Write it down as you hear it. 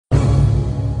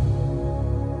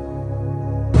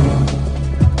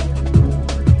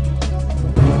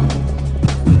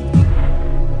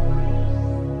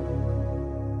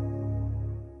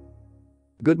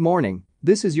Good morning,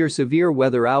 this is your severe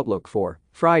weather outlook for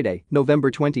Friday,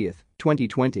 November 20th,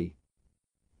 2020.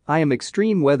 I am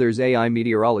Extreme Weather's AI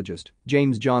meteorologist,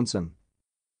 James Johnson.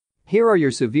 Here are your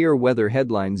severe weather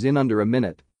headlines in under a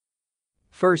minute.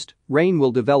 First, rain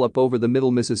will develop over the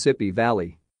middle Mississippi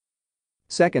Valley.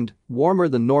 Second, warmer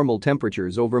than normal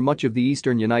temperatures over much of the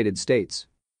eastern United States.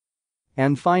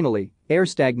 And finally, air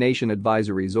stagnation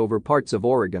advisories over parts of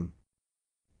Oregon.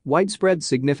 Widespread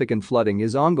significant flooding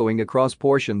is ongoing across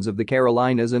portions of the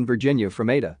Carolinas and Virginia from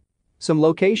Eta. Some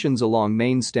locations along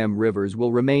main stem rivers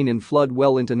will remain in flood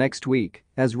well into next week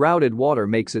as routed water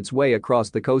makes its way across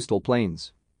the coastal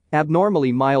plains.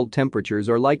 Abnormally mild temperatures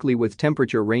are likely with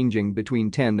temperature ranging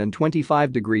between 10 and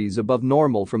 25 degrees above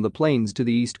normal from the plains to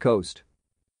the east coast.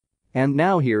 And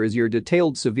now here is your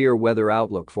detailed severe weather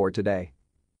outlook for today.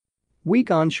 Weak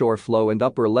onshore flow and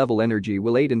upper-level energy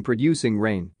will aid in producing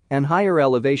rain and higher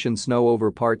elevation snow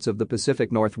over parts of the Pacific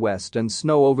Northwest and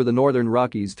snow over the northern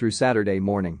Rockies through Saturday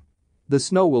morning. The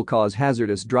snow will cause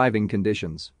hazardous driving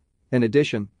conditions. In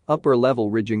addition, upper-level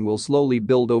ridging will slowly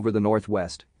build over the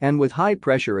northwest, and with high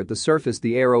pressure at the surface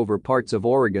the air over parts of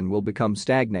Oregon will become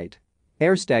stagnate.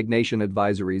 Air stagnation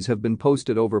advisories have been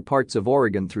posted over parts of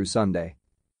Oregon through Sunday.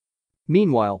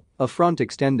 Meanwhile, a front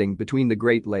extending between the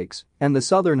Great Lakes and the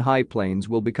southern high plains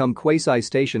will become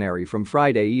quasi-stationary from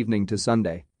Friday evening to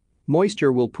Sunday.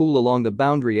 Moisture will pool along the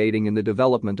boundary aiding in the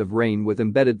development of rain with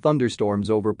embedded thunderstorms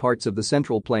over parts of the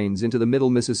central plains into the middle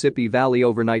Mississippi Valley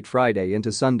overnight Friday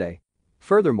into Sunday.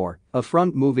 Furthermore, a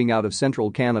front moving out of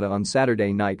central Canada on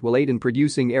Saturday night will aid in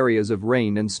producing areas of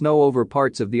rain and snow over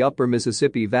parts of the upper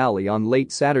Mississippi Valley on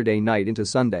late Saturday night into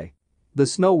Sunday. The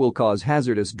snow will cause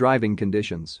hazardous driving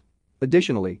conditions.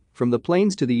 Additionally, from the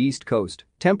plains to the east coast,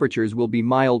 temperatures will be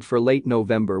mild for late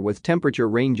November with temperature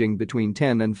ranging between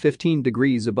 10 and 15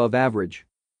 degrees above average.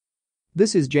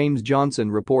 This is James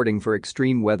Johnson reporting for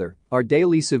Extreme Weather. Our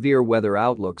daily severe weather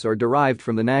outlooks are derived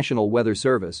from the National Weather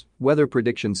Service Weather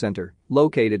Prediction Center,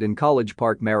 located in College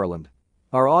Park, Maryland.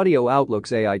 Our audio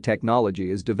outlooks AI technology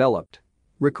is developed,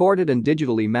 recorded and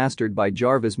digitally mastered by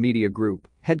Jarvis Media Group,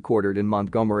 headquartered in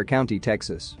Montgomery County,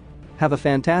 Texas. Have a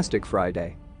fantastic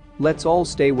Friday. Let's all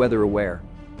stay weather aware.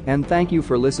 And thank you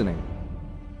for listening.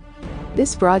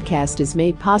 This broadcast is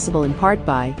made possible in part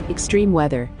by Extreme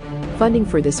Weather. Funding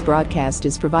for this broadcast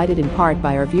is provided in part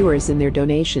by our viewers and their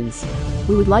donations.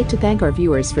 We would like to thank our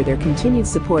viewers for their continued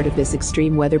support of this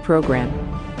Extreme Weather program.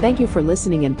 Thank you for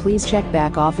listening and please check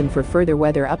back often for further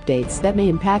weather updates that may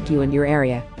impact you and your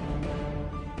area.